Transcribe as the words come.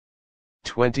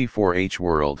24H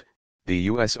World, the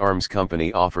U.S. arms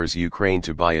company offers Ukraine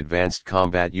to buy advanced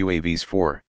combat UAVs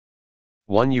for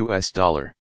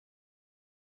 $1.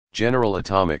 General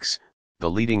Atomics, the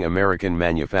leading American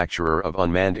manufacturer of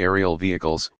unmanned aerial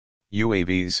vehicles,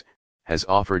 UAVs, has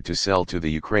offered to sell to the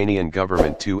Ukrainian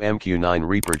government 2 MQ-9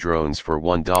 Reaper drones for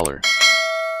 $1.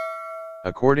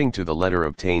 According to the letter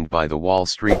obtained by the Wall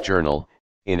Street Journal,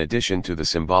 in addition to the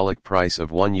symbolic price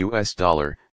of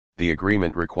 $1, the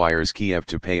agreement requires Kiev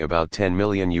to pay about $10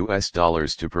 million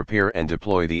to prepare and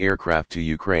deploy the aircraft to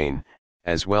Ukraine,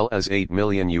 as well as $8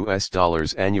 million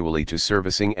annually to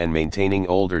servicing and maintaining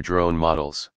older drone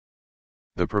models.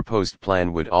 The proposed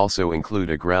plan would also include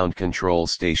a ground control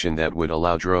station that would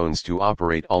allow drones to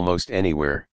operate almost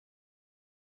anywhere.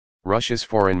 Russia's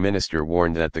foreign minister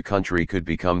warned that the country could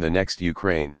become the next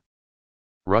Ukraine.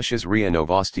 Russia's RIA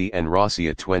Novosti and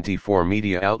Rossiya 24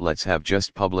 media outlets have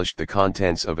just published the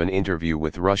contents of an interview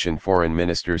with Russian Foreign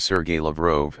Minister Sergei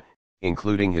Lavrov,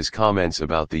 including his comments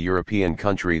about the European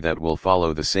country that will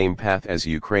follow the same path as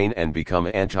Ukraine and become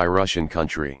an anti-Russian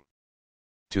country.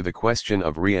 To the question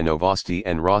of RIA Novosti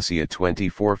and Rossiya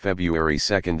 24 February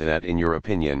 2 that in your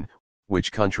opinion,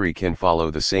 which country can follow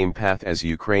the same path as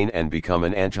Ukraine and become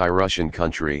an anti-Russian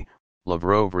country,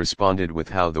 Lavrov responded with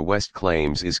how the West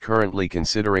claims is currently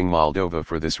considering Moldova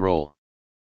for this role.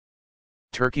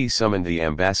 Turkey summoned the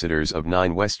ambassadors of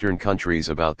 9 Western countries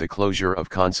about the closure of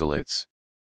consulates.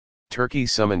 Turkey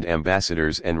summoned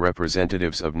ambassadors and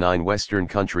representatives of 9 Western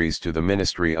countries to the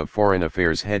Ministry of Foreign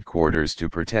Affairs headquarters to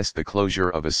protest the closure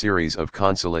of a series of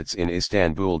consulates in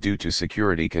Istanbul due to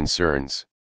security concerns.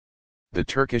 The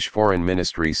Turkish Foreign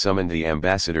Ministry summoned the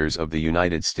ambassadors of the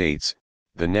United States,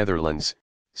 the Netherlands,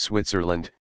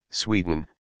 Switzerland, Sweden,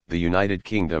 the United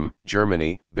Kingdom,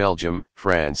 Germany, Belgium,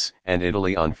 France, and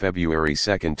Italy on February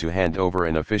 2 to hand over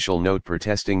an official note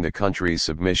protesting the country's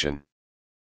submission.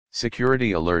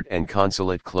 Security alert and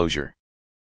consulate closure.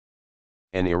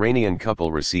 An Iranian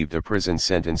couple received a prison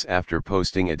sentence after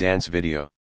posting a dance video.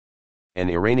 An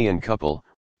Iranian couple,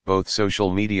 both social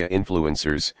media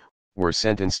influencers, were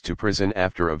sentenced to prison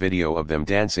after a video of them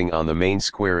dancing on the main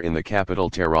square in the capital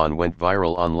Tehran went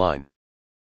viral online.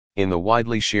 In the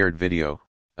widely shared video,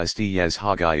 Asti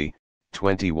Yazhagai,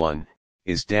 21,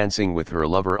 is dancing with her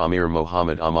lover Amir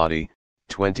Mohammad Ahmadi,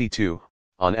 22,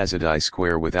 on Azadai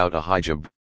Square without a hijab.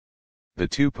 The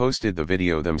two posted the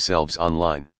video themselves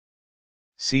online.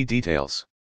 See details.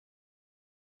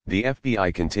 The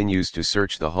FBI continues to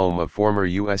search the home of former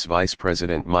U.S. Vice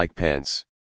President Mike Pence.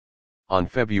 On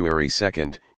February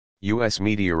 2, U.S.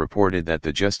 media reported that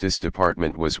the Justice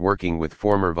Department was working with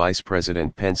former Vice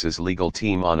President Pence's legal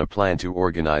team on a plan to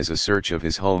organize a search of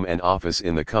his home and office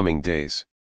in the coming days.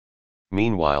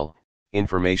 Meanwhile,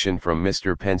 information from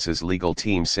Mr. Pence's legal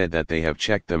team said that they have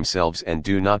checked themselves and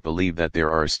do not believe that there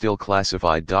are still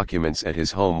classified documents at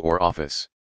his home or office.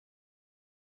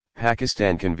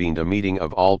 Pakistan convened a meeting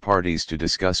of all parties to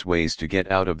discuss ways to get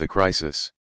out of the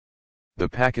crisis. The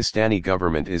Pakistani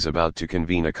government is about to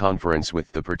convene a conference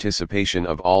with the participation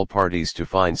of all parties to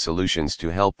find solutions to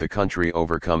help the country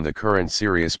overcome the current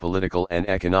serious political and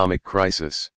economic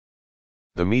crisis.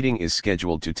 The meeting is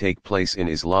scheduled to take place in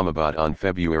Islamabad on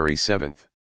February 7.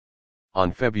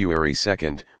 On February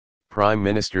 2, Prime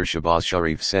Minister Shahbaz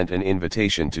Sharif sent an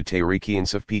invitation to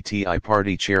Tehreek-e-Insaf PTI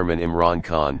party chairman Imran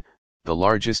Khan, the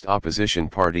largest opposition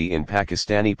party in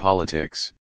Pakistani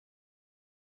politics.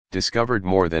 Discovered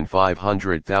more than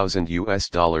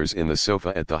 $500,000 in the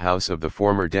sofa at the house of the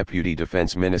former Deputy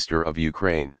Defense Minister of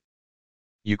Ukraine.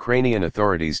 Ukrainian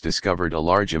authorities discovered a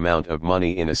large amount of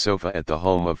money in a sofa at the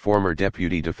home of former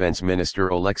Deputy Defense Minister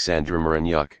Oleksandr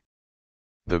Mironyuk.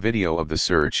 The video of the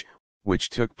search, which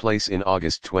took place in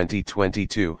August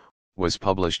 2022, was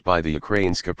published by the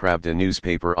Ukrainska Pravda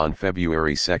newspaper on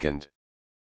February 2.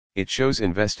 It shows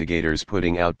investigators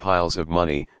putting out piles of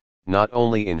money, not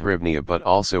only in hryvnia but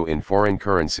also in foreign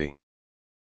currency.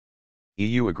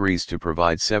 EU agrees to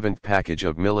provide 7th package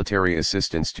of military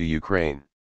assistance to Ukraine.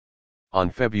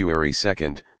 On February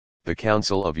 2, the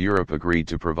Council of Europe agreed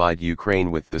to provide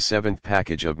Ukraine with the 7th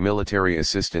package of military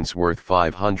assistance worth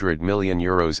 €500 million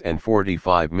and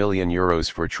 €45 million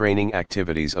for training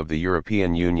activities of the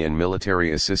European Union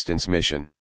Military Assistance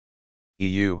Mission.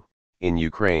 EU, in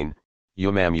Ukraine,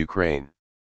 UMAM Ukraine.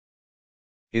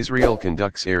 Israel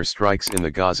conducts air strikes in the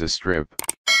Gaza Strip.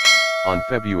 On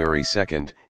February 2,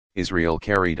 Israel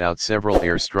carried out several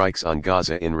airstrikes on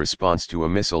Gaza in response to a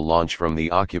missile launch from the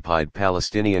occupied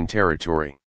Palestinian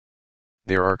territory.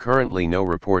 There are currently no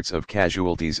reports of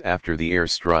casualties after the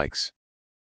airstrikes.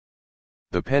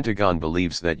 The Pentagon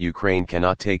believes that Ukraine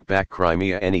cannot take back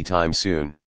Crimea anytime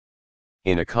soon.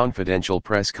 In a confidential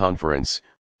press conference,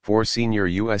 4 senior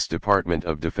U.S. Department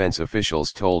of Defense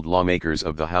officials told lawmakers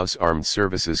of the House Armed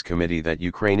Services Committee that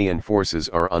Ukrainian forces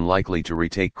are unlikely to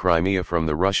retake Crimea from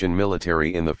the Russian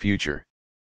military in the future.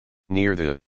 Near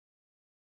the